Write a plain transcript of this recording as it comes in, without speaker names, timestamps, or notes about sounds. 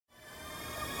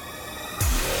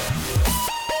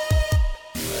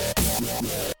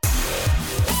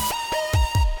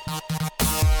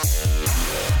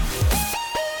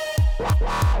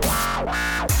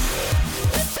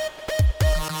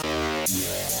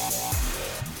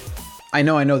I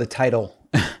know the title.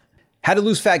 How to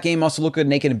lose fat, gain muscle, look good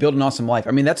naked, and build an awesome life.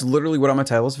 I mean, that's literally what I'm going to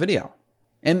title this video.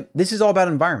 And this is all about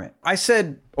environment. I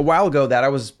said a while ago that I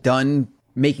was done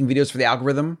making videos for the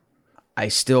algorithm. I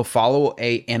still follow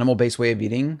a animal-based way of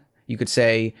eating. You could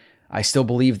say I still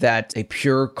believe that a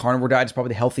pure carnivore diet is probably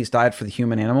the healthiest diet for the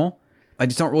human animal. I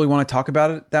just don't really want to talk about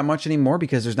it that much anymore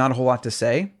because there's not a whole lot to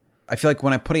say. I feel like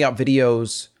when I'm putting out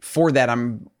videos for that,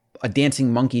 I'm a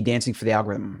dancing monkey dancing for the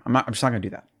algorithm. I'm just not going to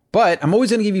do that. But I'm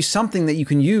always going to give you something that you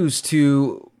can use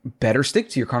to better stick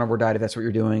to your carnivore diet if that's what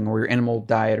you're doing, or your animal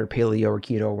diet or paleo or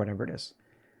keto or whatever it is.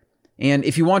 And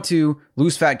if you want to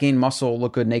lose fat, gain muscle,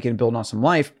 look good naked, and build an awesome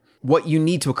life, what you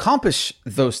need to accomplish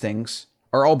those things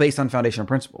are all based on foundational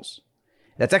principles.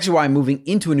 That's actually why I'm moving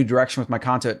into a new direction with my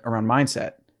content around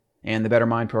mindset and the Better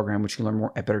Mind program, which you can learn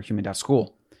more at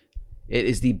betterhuman.school. It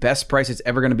is the best price it's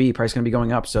ever going to be. Price is going to be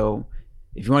going up. So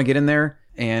if you want to get in there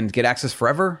and get access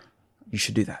forever, you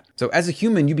should do that. So as a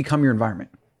human, you become your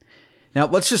environment. Now,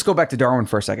 let's just go back to Darwin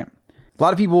for a second. A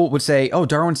lot of people would say, oh,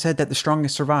 Darwin said that the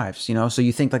strongest survives, so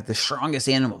you think like the strongest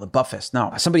animal, the buffest.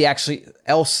 No, somebody actually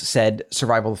else said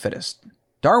survival of the fittest.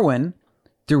 Darwin,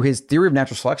 through his theory of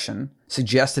natural selection,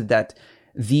 suggested that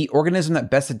the organism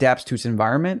that best adapts to its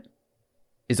environment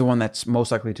is the one that's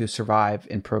most likely to survive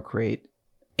and procreate.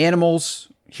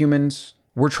 Animals, humans,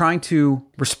 we're trying to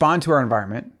respond to our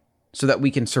environment so that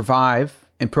we can survive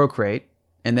and procreate.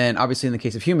 And then obviously in the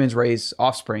case of humans, raise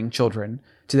offspring, children,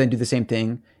 to then do the same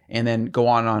thing and then go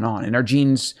on and on and on. And our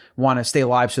genes want to stay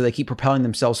alive, so they keep propelling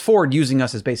themselves forward, using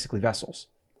us as basically vessels.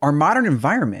 Our modern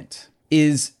environment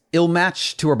is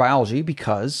ill-matched to our biology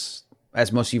because,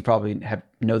 as most of you probably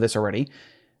know this already,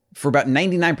 for about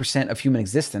 99% of human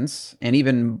existence, and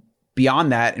even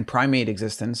beyond that in primate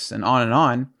existence and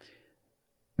on,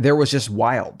 there was just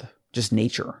wild, just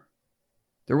nature.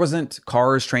 There wasn't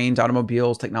cars, trains,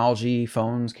 automobiles, technology,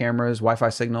 phones, cameras, Wi-Fi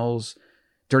signals,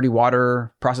 dirty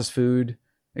water, processed food,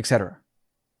 etc.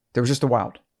 There was just the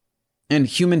wild. And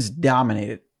humans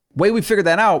dominated. The way we figured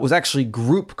that out was actually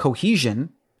group cohesion.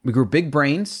 We grew big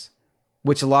brains,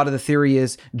 which a lot of the theory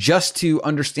is just to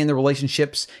understand the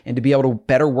relationships and to be able to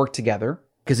better work together.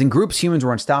 Because in groups, humans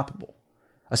were unstoppable.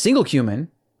 A single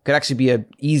human could actually be an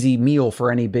easy meal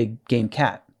for any big game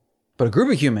cat. But a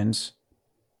group of humans,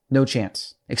 no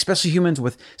chance. Especially humans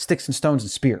with sticks and stones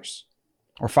and spears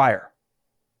or fire.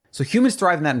 So humans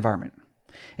thrive in that environment.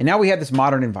 And now we have this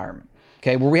modern environment,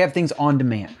 okay, where we have things on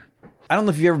demand. I don't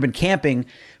know if you've ever been camping,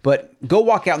 but go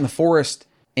walk out in the forest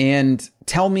and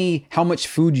tell me how much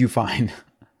food you find.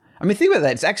 I mean, think about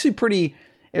that. It's actually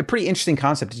a pretty interesting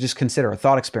concept to just consider, a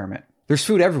thought experiment. There's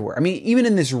food everywhere. I mean, even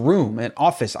in this room, an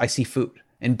office, I see food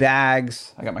in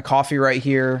bags. I got my coffee right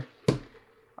here.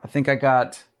 I think I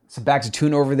got some bags of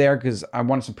tuna over there because I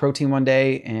wanted some protein one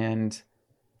day.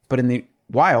 But in the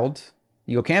wild,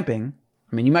 you go camping,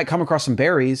 I mean, you might come across some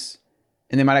berries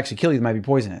and they might actually kill you. They might be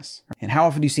poisonous. And how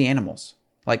often do you see animals,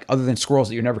 like other than squirrels,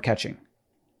 that you're never catching?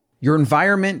 Your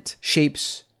environment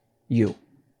shapes you.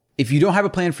 If you don't have a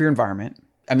plan for your environment,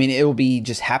 I mean, it will be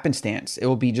just happenstance. It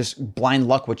will be just blind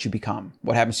luck what you become,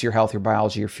 what happens to your health, your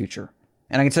biology, your future.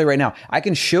 And I can tell you right now, I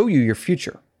can show you your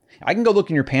future. I can go look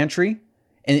in your pantry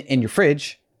and your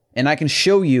fridge, and I can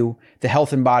show you the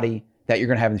health and body that you're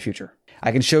going to have in the future.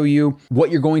 I can show you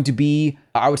what you're going to be,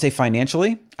 I would say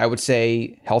financially, I would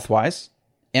say health-wise,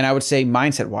 and I would say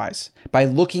mindset-wise, by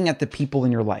looking at the people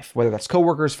in your life, whether that's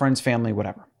coworkers, friends, family,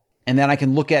 whatever. And then I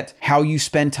can look at how you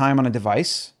spend time on a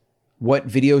device, what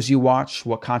videos you watch,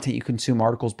 what content you consume,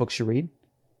 articles, books you read.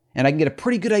 And I can get a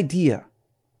pretty good idea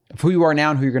of who you are now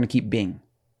and who you're going to keep being.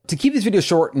 To keep this video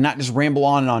short and not just ramble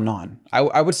on and on and on,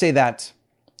 I would say that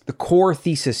the core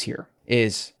thesis here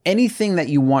is anything that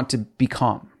you want to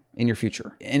become in your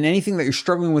future and anything that you're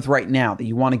struggling with right now that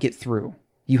you want to get through,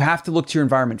 you have to look to your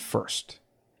environment first.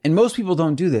 And most people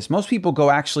don't do this. Most people go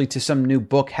actually to some new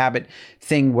book, habit,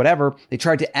 thing, whatever. They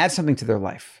try to add something to their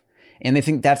life and they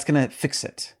think that's going to fix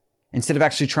it instead of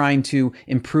actually trying to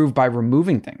improve by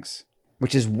removing things,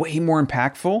 which is way more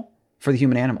impactful for the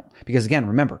human animal. Because again,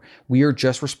 remember, we are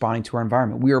just responding to our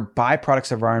environment. We are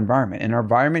byproducts of our environment, and our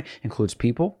environment includes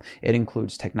people. It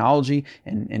includes technology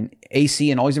and AC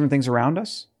and all these different things around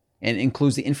us, and it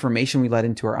includes the information we let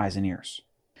into our eyes and ears.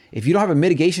 If you don't have a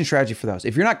mitigation strategy for those,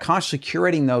 if you're not consciously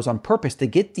curating those on purpose to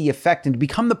get the effect and to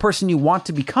become the person you want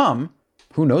to become,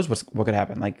 who knows what could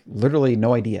happen? Like literally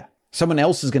no idea. Someone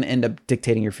else is going to end up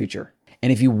dictating your future.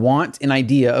 And if you want an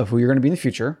idea of who you're going to be in the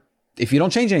future, if you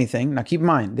don't change anything, now keep in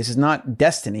mind, this is not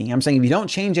destiny. I'm saying if you don't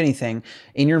change anything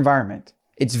in your environment,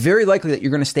 it's very likely that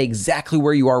you're going to stay exactly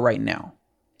where you are right now,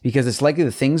 because it's likely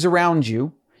the things around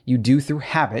you, you do through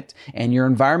habit, and your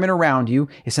environment around you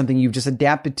is something you've just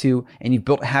adapted to and you've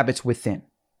built habits within.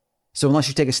 So unless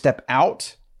you take a step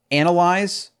out,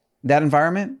 analyze that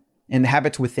environment and the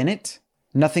habits within it,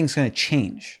 nothing's going to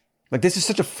change. Like, this is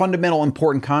such a fundamental,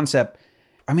 important concept.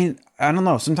 I mean, I don't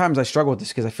know. Sometimes I struggle with this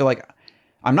because I feel like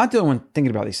I'm not the only one thinking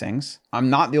about these things. I'm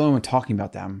not the only one talking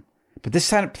about them. But this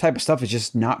type of stuff is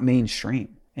just not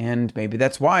mainstream. And maybe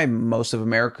that's why most of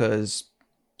America is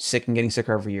sick and getting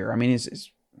sicker every year. I mean,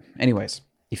 anyways,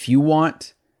 if you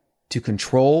want to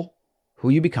control who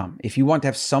you become, if you want to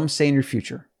have some say in your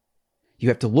future, you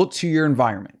have to look to your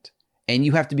environment and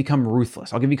you have to become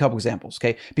ruthless. I'll give you a couple examples,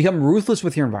 okay? Become ruthless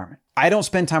with your environment. I don't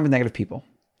spend time with negative people.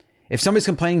 If somebody's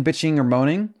complaining, bitching, or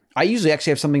moaning, I usually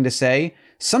actually have something to say,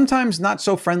 sometimes not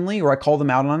so friendly, or I call them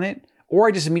out on it, or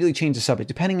I just immediately change the subject,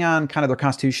 depending on kind of their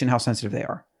constitution, how sensitive they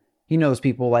are. You know those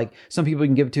people, like some people you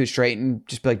can give it to it straight and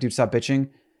just be like, dude, stop bitching.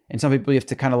 And some people you have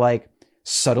to kind of like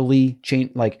subtly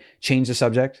change the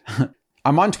subject.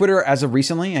 I'm on Twitter as of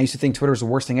recently. I used to think Twitter is the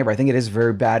worst thing ever. I think it is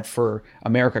very bad for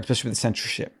America, especially with the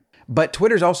censorship. But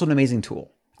Twitter is also an amazing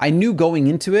tool. I knew going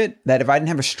into it that if I didn't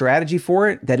have a strategy for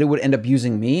it, that it would end up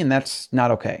using me, and that's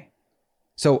not okay.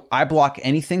 So I block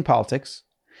anything politics.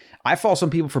 I follow some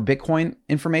people for Bitcoin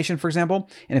information, for example,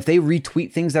 and if they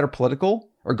retweet things that are political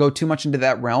or go too much into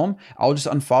that realm, I'll just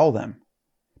unfollow them.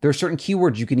 There are certain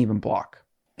keywords you can even block.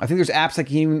 I think there's apps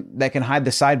that can hide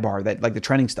the sidebar, that like the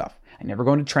trending stuff. I never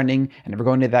go into trending. I never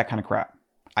go into that kind of crap.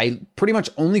 I pretty much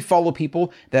only follow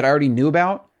people that I already knew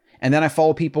about, and then I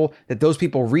follow people that those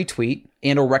people retweet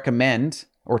and or recommend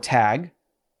or tag,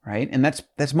 right? And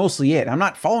that's mostly it. I'm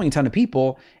not following a ton of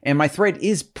people, and my thread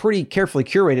is pretty carefully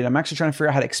curated. I'm actually trying to figure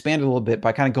out how to expand it a little bit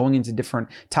by kind of going into different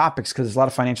topics, because there's a lot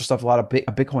of financial stuff, a lot of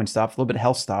Bitcoin stuff, a little bit of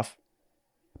health stuff.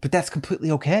 But that's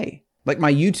completely okay. Like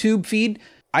my YouTube feed,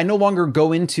 I no longer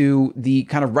go into the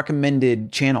kind of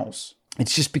recommended channels.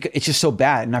 It's just so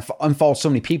bad. And I unfollow so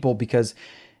many people because,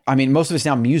 I mean, most of it's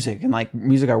now music and like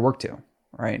music I work to,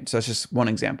 right? So that's just one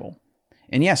example.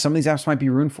 And yeah, some of these apps might be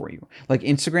ruined for you. Like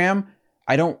Instagram,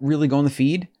 I don't really go in the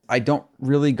feed. I don't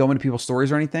really go into people's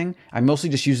stories or anything. I mostly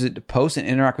just use it to post and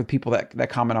interact with people that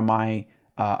comment on my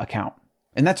account.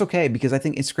 And that's okay, because I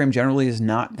think Instagram generally is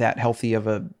not that healthy of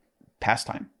a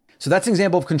pastime. So that's an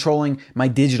example of controlling my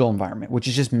digital environment, which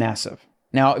is just massive.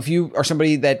 Now, if you are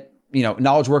somebody that,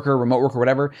 knowledge worker, remote worker,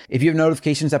 whatever, if you have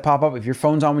notifications that pop up, if your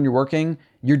phone's on when you're working,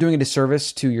 you're doing a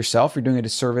disservice to yourself. You're doing a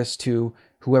disservice to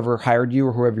whoever hired you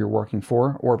or whoever you're working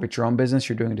for. Or if it's your own business,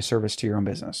 you're doing a disservice to your own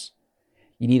business.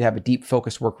 You need to have a deep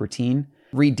focused work routine.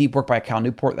 Read Deep Work by Cal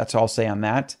Newport. That's all I'll say on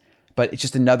that. But it's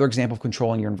just another example of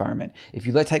controlling your environment. If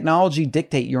you let technology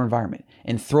dictate your environment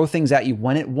and throw things at you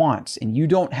when it wants, and you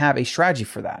don't have a strategy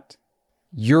for that,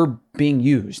 you're being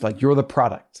used, like you're the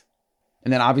product.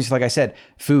 And then obviously, like I said,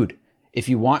 food. If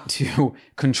you want to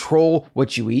control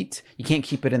what you eat, you can't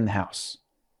keep it in the house,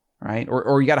 right?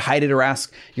 Or you got to hide it, or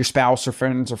ask your spouse or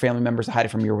friends or family members to hide it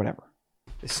from you or whatever.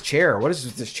 This chair, what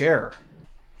is this chair?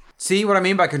 See what I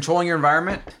mean by controlling your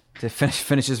environment? To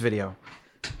finish this video.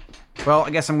 Well, I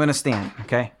guess I'm going to stand,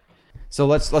 okay? So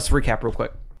let's recap real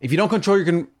quick. If you don't control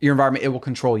your environment, it will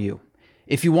control you.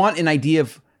 If you want an idea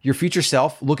of your future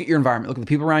self, look at your environment. Look at the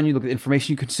people around you. Look at the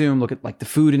information you consume. Look at like the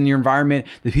food in your environment,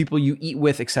 the people you eat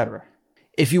with, etc.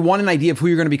 If you want an idea of who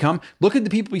you're going to become, look at the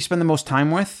people you spend the most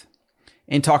time with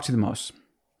and talk to the most.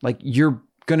 Like you're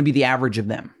going to be the average of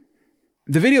them.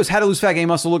 The video is how to lose fat, gain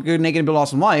muscle, look good, naked, and build an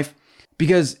awesome life.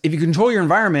 Because if you control your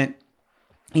environment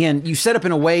and you set up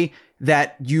in a way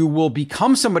that you will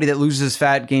become somebody that loses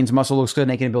fat, gains muscle, looks good,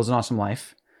 naked, and builds an awesome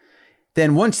life,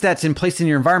 then once that's in place in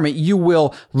your environment, you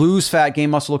will lose fat, gain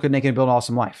muscle, look good, naked, and build an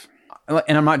awesome life.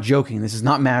 And I'm not joking. This is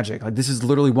not magic. Like this is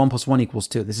literally 1 + 1 =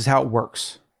 2. This is how it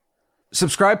works.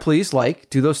 Subscribe, please,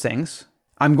 do those things.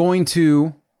 I'm going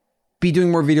to be doing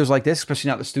more videos like this, especially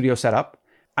now that the studio set up.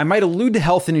 I might allude to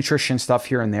health and nutrition stuff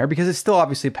here and there because it's still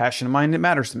obviously a passion of mine and it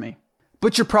matters to me.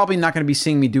 But you're probably not going to be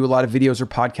seeing me do a lot of videos or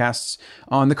podcasts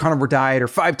on the carnivore diet or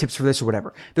 5 tips for this or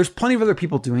whatever. There's plenty of other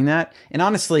people doing that. And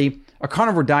honestly, a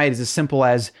carnivore diet is as simple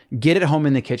as get at home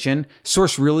in the kitchen,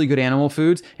 source really good animal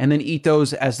foods, and then eat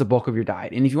those as the bulk of your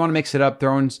diet. And if you want to mix it up,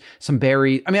 throw in some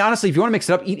berries. I mean, honestly, if you want to mix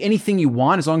it up, eat anything you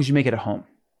want as long as you make it at home.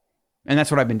 And that's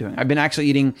what I've been doing. I've been actually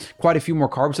eating quite a few more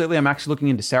carbs lately. I'm actually looking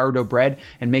into sourdough bread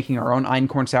and making our own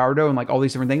einkorn sourdough and like all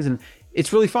these different things. And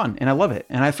it's really fun. And I love it.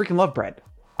 And I freaking love bread.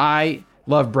 I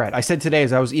love bread. I said today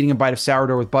as I was eating a bite of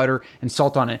sourdough with butter and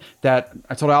salt on it that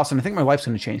I told Allison, I think my life's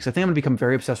going to change because I think I'm going to become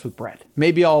very obsessed with bread.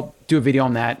 Maybe I'll do a video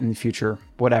on that in the future,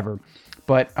 whatever.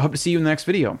 But I hope to see you in the next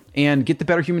video. And get the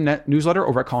Better Human newsletter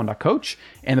over at Colin.coach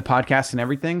and the podcast and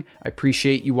everything. I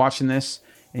appreciate you watching this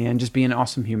and just being an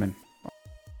awesome human.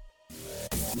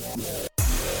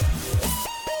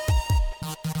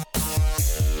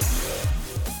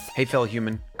 Hey, fellow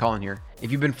human, Colin here.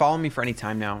 If you've been following me for any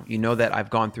time now, you know that I've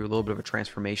gone through a little bit of a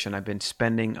transformation. I've been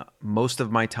spending most of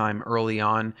my time early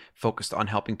on focused on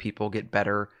helping people get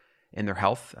better in their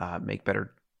health, make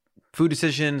better food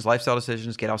decisions, lifestyle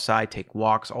decisions, get outside, take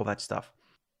walks, all that stuff.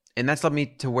 And that's led me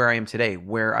to where I am today,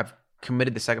 where I've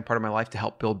committed the second part of my life to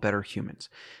help build better humans.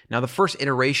 Now, the first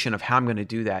iteration of how I'm going to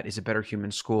do that is a Better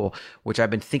Human School, which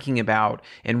I've been thinking about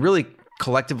and really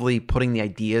collectively putting the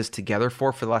ideas together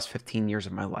for the last 15 years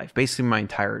of my life, basically my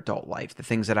entire adult life. The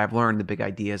things that I've learned, the big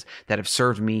ideas that have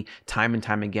served me time and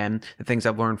time again, the things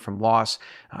I've learned from loss,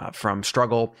 from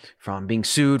struggle, from being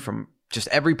sued, from just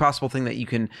every possible thing that you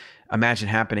can imagine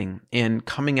happening, and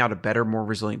coming out a better, more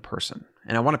resilient person.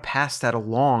 And I want to pass that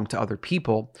along to other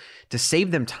people to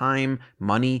save them time,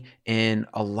 money, and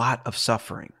a lot of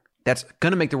suffering. That's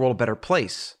going to make the world a better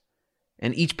place.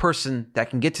 And each person that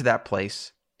can get to that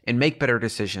place and make better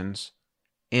decisions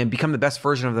and become the best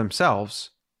version of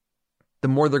themselves, the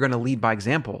more they're going to lead by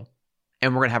example.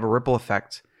 And we're going to have a ripple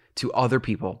effect to other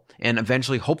people and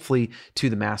eventually, hopefully, to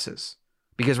the masses.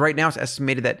 Because right now it's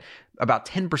estimated that about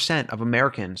 10% of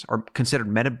Americans are considered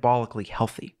metabolically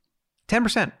healthy.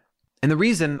 10%. And the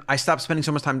reason I stopped spending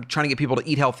so much time trying to get people to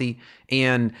eat healthy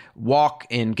and walk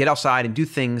and get outside and do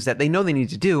things that they know they need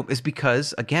to do is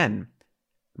because, again,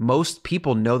 most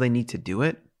people know they need to do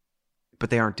it, but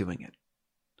they aren't doing it.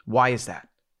 Why is that?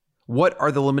 What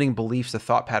are the limiting beliefs, the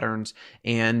thought patterns,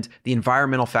 and the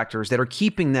environmental factors that are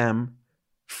keeping them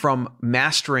from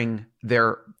mastering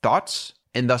their thoughts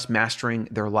and thus mastering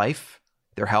their life,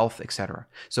 their health, etc.?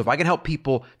 So if I can help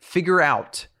people figure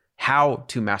out how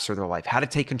to master their life, how to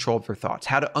take control of their thoughts,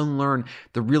 how to unlearn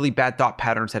the really bad thought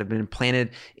patterns that have been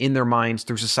implanted in their minds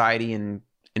through society and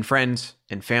friends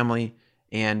and family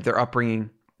and their upbringing,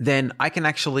 then I can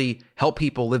actually help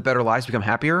people live better lives, become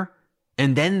happier,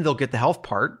 and then they'll get the health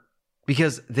part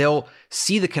because they'll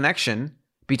see the connection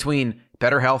between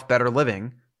better health, better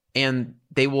living, and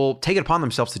they will take it upon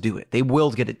themselves to do it. They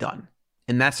will get it done.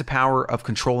 And that's the power of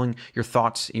controlling your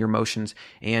thoughts, your emotions,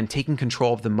 and taking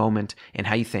control of the moment and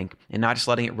how you think, and not just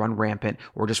letting it run rampant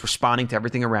or just responding to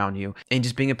everything around you and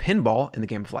just being a pinball in the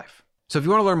game of life. So if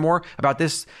you want to learn more about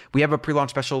this, we have a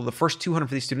pre-launch special. The first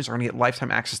 250 students are going to get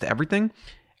lifetime access to everything.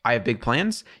 I have big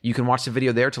plans. You can watch the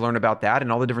video there to learn about that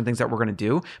and all the different things that we're going to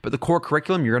do. But the core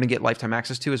curriculum you're going to get lifetime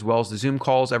access to, as well as the Zoom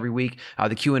calls every week,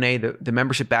 the Q&A, the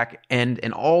membership back end,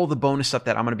 and all the bonus stuff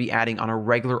that I'm going to be adding on a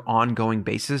regular ongoing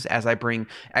basis as I bring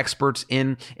experts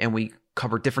in and we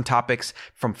cover different topics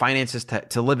from finances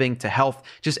to living to health,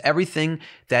 just everything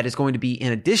that is going to be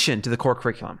in addition to the core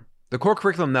curriculum. The core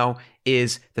curriculum, though,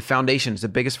 is the foundations, the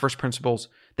biggest first principles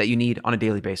that you need on a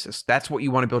daily basis. That's what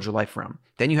you want to build your life around.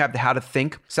 Then you have the How to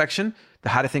Think section, the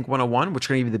How to Think 101, which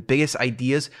are going to give you the biggest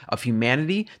ideas of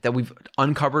humanity that we've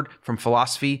uncovered from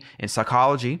philosophy and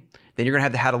psychology. Then you're going to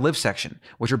have the How to Live section,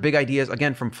 which are big ideas,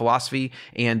 again, from philosophy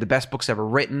and the best books ever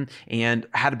written, and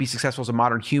how to be successful as a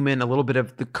modern human, a little bit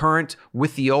of the current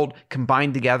with the old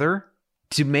combined together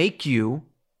to make you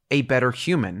a better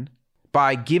human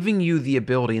by giving you the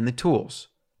ability and the tools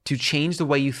to change the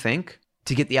way you think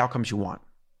to get the outcomes you want.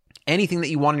 Anything that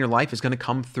you want in your life is going to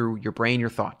come through your brain, your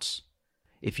thoughts.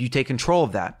 If you take control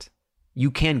of that,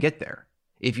 you can get there.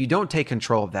 If you don't take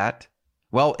control of that,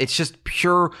 well, it's just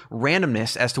pure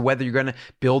randomness as to whether you're going to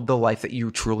build the life that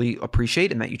you truly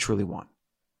appreciate and that you truly want.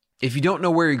 If you don't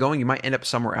know where you're going, you might end up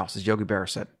somewhere else, as Yogi Berra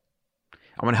said.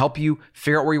 I want to help you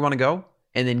figure out where you want to go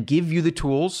and then give you the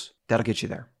tools that'll get you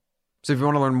there. So if you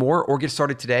want to learn more or get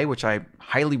started today, which I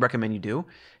highly recommend you do,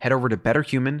 head over to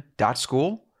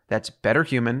betterhuman.school. That's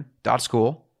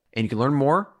betterhuman.school. And you can learn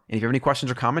more. And if you have any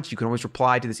questions or comments, you can always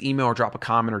reply to this email or drop a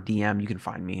comment or DM. You can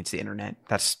find me. It's the internet.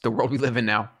 That's the world we live in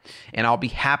now. And I'll be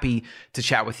happy to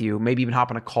chat with you, maybe even hop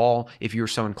on a call if you're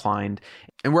so inclined.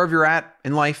 And wherever you're at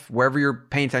in life, wherever you're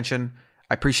paying attention,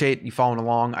 I appreciate you following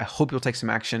along. I hope you'll take some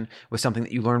action with something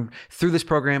that you learn through this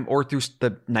program or through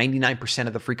the 99%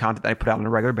 of the free content that I put out on a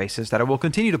regular basis that I will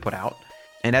continue to put out.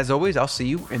 And as always, I'll see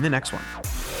you in the next one.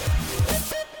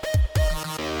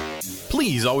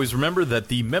 Please always remember that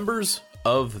the members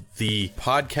of the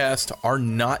podcast are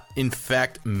not, in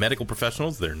fact, medical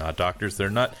professionals. They're not doctors. They're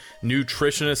not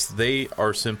nutritionists. They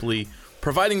are simply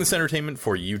providing this entertainment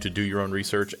for you to do your own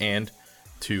research and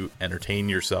to entertain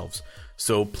yourselves.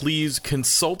 So please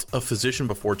consult a physician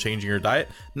before changing your diet.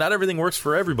 Not everything works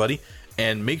for everybody.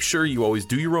 And make sure you always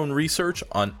do your own research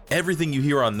on everything you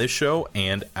hear on this show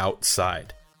and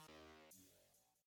outside.